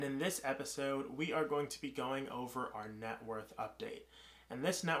this episode, we are going to be going over our net worth update. And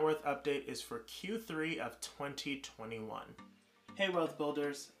this net worth update is for Q3 of 2021. Hey Wealth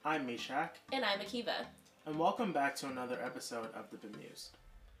Builders, I'm Mishak. And I'm Akiva. And welcome back to another episode of The Bemuse.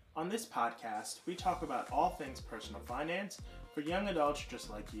 On this podcast, we talk about all things personal finance for young adults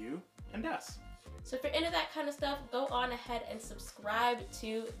just like you and us. So if you're into that kind of stuff, go on ahead and subscribe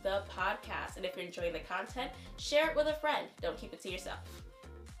to the podcast. And if you're enjoying the content, share it with a friend. Don't keep it to yourself.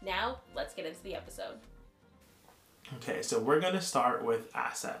 Now, let's get into the episode. Okay, so we're going to start with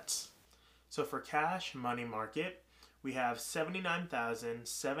assets. So for cash money market, we have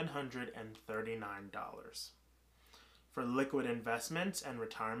 $79,739. For liquid investments and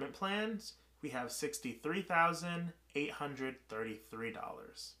retirement plans, we have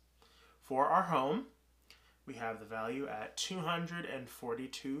 $63,833. For our home, we have the value at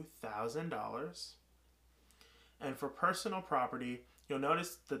 $242,000. And for personal property, you'll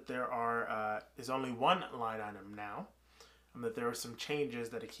notice that there's only one line item now, that there were some changes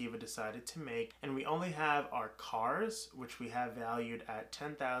that Akiva decided to make, and we only have our cars, which we have valued at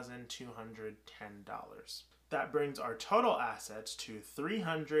 $10,210. That brings our total assets to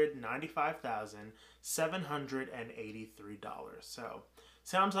 $395,783. So,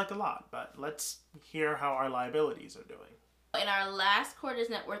 sounds like a lot, but let's hear how our liabilities are doing. In our last quarter's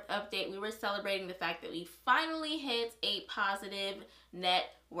net worth update, we were celebrating the fact that we finally hit a positive net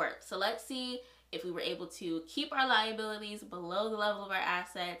worth. So let's see if we were able to keep our liabilities below the level of our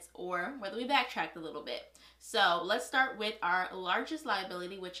assets or whether we backtracked a little bit. So let's start with our largest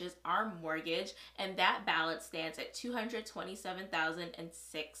liability, which is our mortgage, and that balance stands at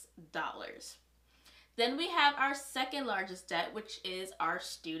 $227,006. Then we have our second largest debt, which is our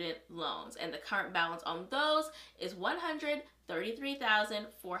student loans. And the current balance on those is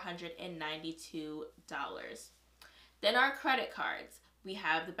 $133,492. Then our credit cards. We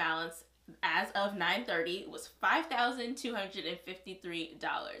have the balance as of 9/30 was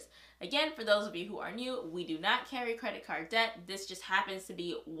 $5,253. Again, for those of you who are new, we do not carry credit card debt. This just happens to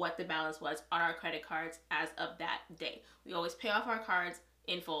be what the balance was on our credit cards as of that day. We always pay off our cards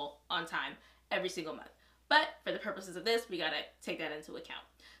in full on time every single month. But for the purposes of this, we gotta take that into account.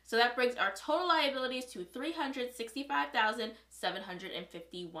 So that brings our total liabilities to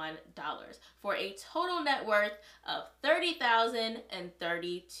 $365,751 for a total net worth of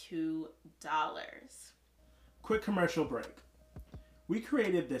 $30,032. Quick commercial break. We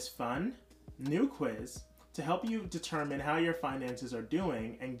created this fun, new quiz to help you determine how your finances are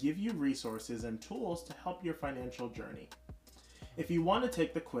doing and give you resources and tools to help your financial journey. If you want to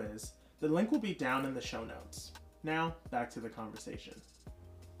take the quiz, the link will be down in the show notes. Now, back to the conversation.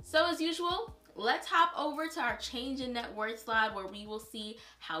 So as usual, let's hop over to our change in net worth slide where we will see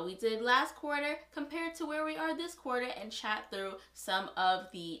how we did last quarter compared to where we are this quarter and chat through some of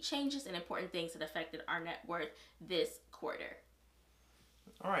the changes and important things that affected our net worth this quarter.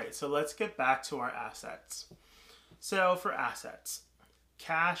 All right, so let's get back to our assets. So for assets,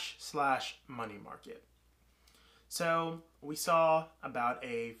 cash/money market. So we saw about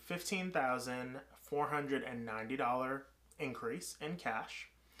a $15,490 increase in cash.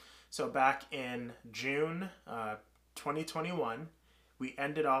 So back in June 2021, we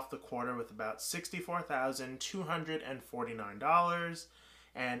ended off the quarter with about $64,249.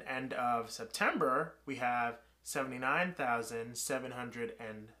 And end of September, we have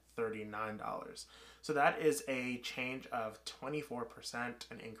 $79,739. So that is a change of 24%,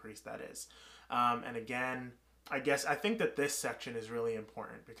 an increase that is. And again, I think that this section is really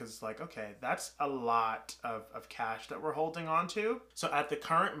important because it's like, okay, that's a lot of cash that we're holding on to. So at the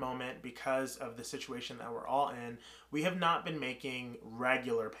current moment, because of the situation that we're all in, we have not been making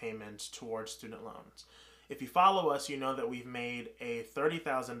regular payments towards student loans. If you follow us, you know that we've made a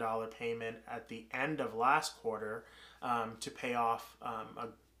 $30,000 payment at the end of last quarter to pay off a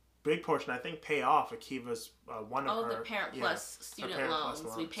big portion, pay off Akiva's one of her... the Parent Plus student loans.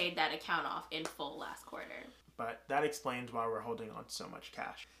 We paid that account off in full last quarter. But that explains why we're holding on to so much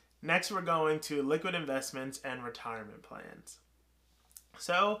cash. Next, we're going to liquid investments and retirement plans.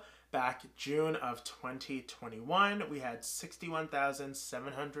 So back June of 2021, we had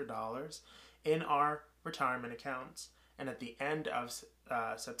 $61,700 in our retirement accounts. And at the end of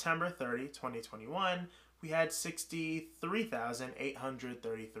September 30, 2021, we had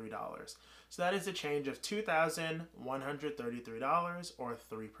 $63,833. So that is a change of $2,133 or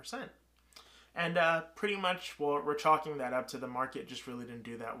 3%. And pretty much we're chalking that up to the market just really didn't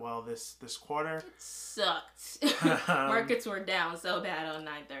do that well this quarter. It sucked. Markets were down so bad on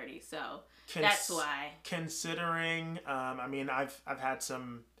 9/30, so that's why. Considering, I've had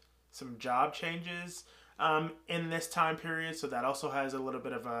some job changes. in this time period, so that also has a little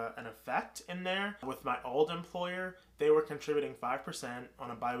bit of an effect in there. With my old employer, they were contributing 5%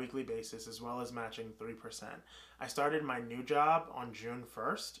 on a bi-weekly basis as well as matching 3%. I started my new job on June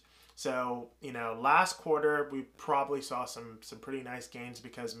 1st. So, last quarter, we probably saw some pretty nice gains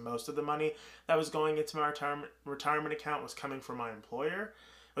because most of the money that was going into my retirement account was coming from my employer.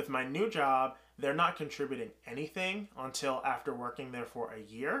 With my new job, they're not contributing anything until after working there for a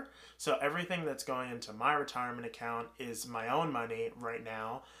year. So everything that's going into my retirement account is my own money right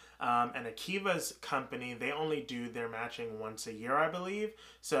now. And Akiva's company, they only do their matching once a year, I believe.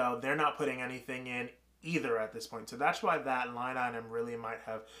 So they're not putting anything in either at this point. So that's why that line item really might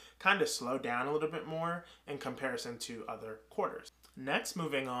have kind of slowed down a little bit more in comparison to other quarters. Next,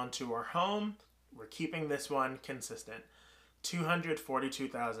 moving on to our home, we're keeping this one consistent.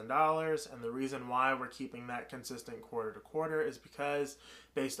 $242,000, and the reason why we're keeping that consistent quarter to quarter is because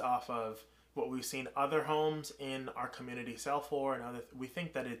based off of what we've seen other homes in our community sell for, and we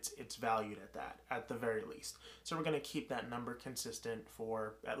think that it's valued at that at the very least. So we're going to keep that number consistent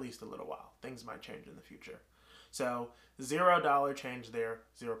for at least a little while. Things might change in the future. So $0 change there,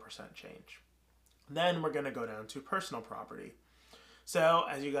 0% change. Then we're going to go down to personal property. So,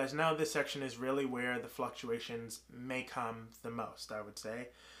 as you guys know, this section is really where the fluctuations may come the most, I would say.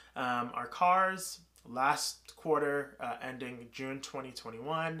 Our cars, last quarter ending June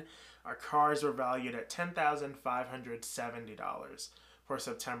 2021, our cars were valued at $10,570. For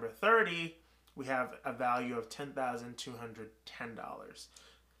September 30, we have a value of $10,210.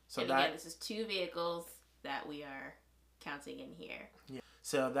 So and again, this is two vehicles that we are counting in here. Yeah.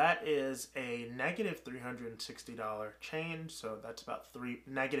 So that is a negative $360 change. So that's about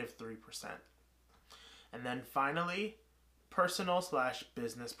negative 3%. And then finally,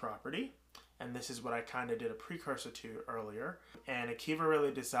 personal/business property. And this is what I kind of did a precursor to earlier. And Akiva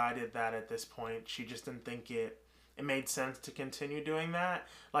really decided that at this point, she just didn't think it made sense to continue doing that.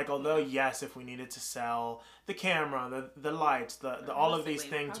 Like, although yes, if we needed to sell the camera, the lights, the all of these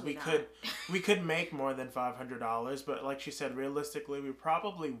things, we could make more than $500. But like she said, realistically, we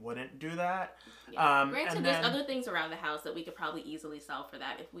probably wouldn't do that. Yeah. Granted, there's other things around the house that we could probably easily sell for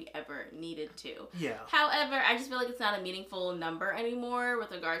that if we ever needed to. Yeah. However, I just feel like it's not a meaningful number anymore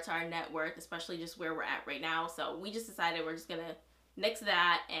with regard to our net worth, especially just where we're at right now. So we just decided we're just gonna nix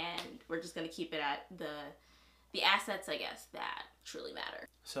that, and we're just gonna keep it at the assets, I guess, that truly matter.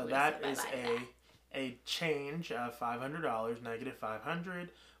 So that is a change of $500, negative $500,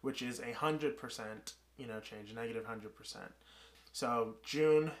 which is 100%, change, negative 100%. So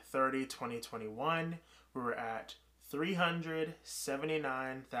June 30, 2021, we were at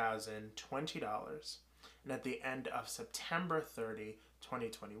 $379,020. And at the end of September 30,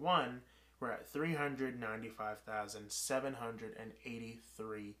 2021, we're at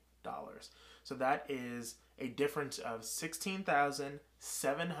 $395,783. So that is a difference of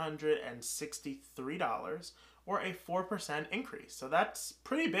 $16,763, or a 4% increase. So that's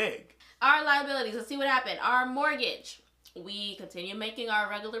pretty big. Our liabilities, let's see what happened. Our mortgage, we continue making our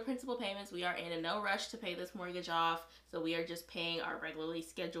regular principal payments. We are in no rush to pay this mortgage off, so we are just paying our regularly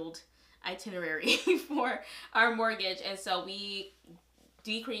scheduled itinerary for our mortgage. And so we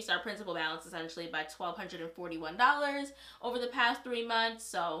decreased our principal balance essentially by $1,241 over the past 3 months.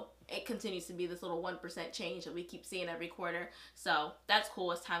 So it continues to be this little 1% change that we keep seeing every quarter. So that's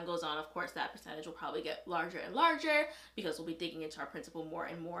cool. As time goes on, of course, that percentage will probably get larger and larger because we'll be digging into our principal more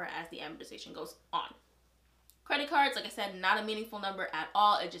and more as the amortization goes on. Credit cards, like I said, not a meaningful number at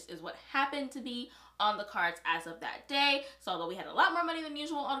all. It just is what happened to be on the cards as of that day. So although we had a lot more money than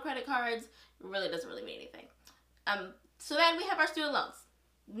usual on credit cards, it really doesn't really mean anything. So then we have our student loans.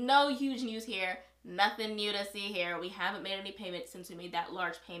 No huge news here. Nothing new to see here. We haven't made any payments since we made that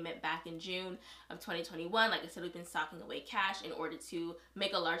large payment back in June of 2021. Like I said, we've been stocking away cash in order to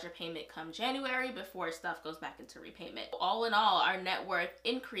make a larger payment come January before stuff goes back into repayment. All in all, our net worth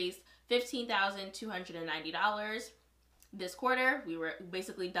increased $15,290 this quarter. We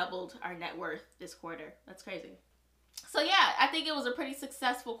basically doubled our net worth this quarter. That's crazy. So yeah, I think it was a pretty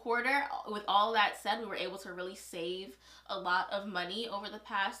successful quarter. With all that said, we were able to really save a lot of money over the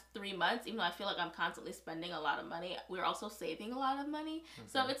past 3 months. Even though I feel like I'm constantly spending a lot of money, we're also saving a lot of money. Mm-hmm.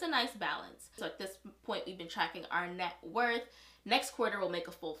 So it's a nice balance. So at this point, we've been tracking our net worth. Next quarter will make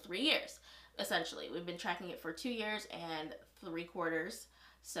a full 3 years, essentially. We've been tracking it for 2 years and 3 quarters.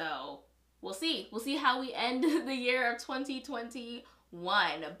 So we'll see. We'll see how we end the year of 2021.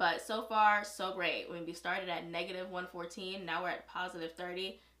 But so far, so great. When we started at negative 114, now we're at positive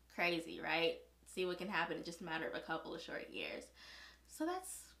 30. Crazy, right? See what can happen in just a matter of a couple of short years. So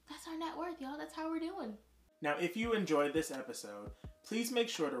that's our net worth, y'all. That's how we're doing. Now, if you enjoyed this episode, please make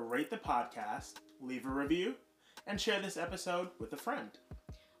sure to rate the podcast, leave a review, and share this episode with a friend.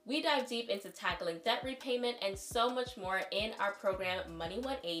 We dive deep into tackling debt repayment and so much more in our program, Money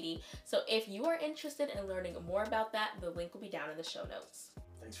 180. So if you are interested in learning more about that, the link will be down in the show notes.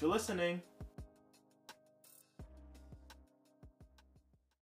 Thanks for listening.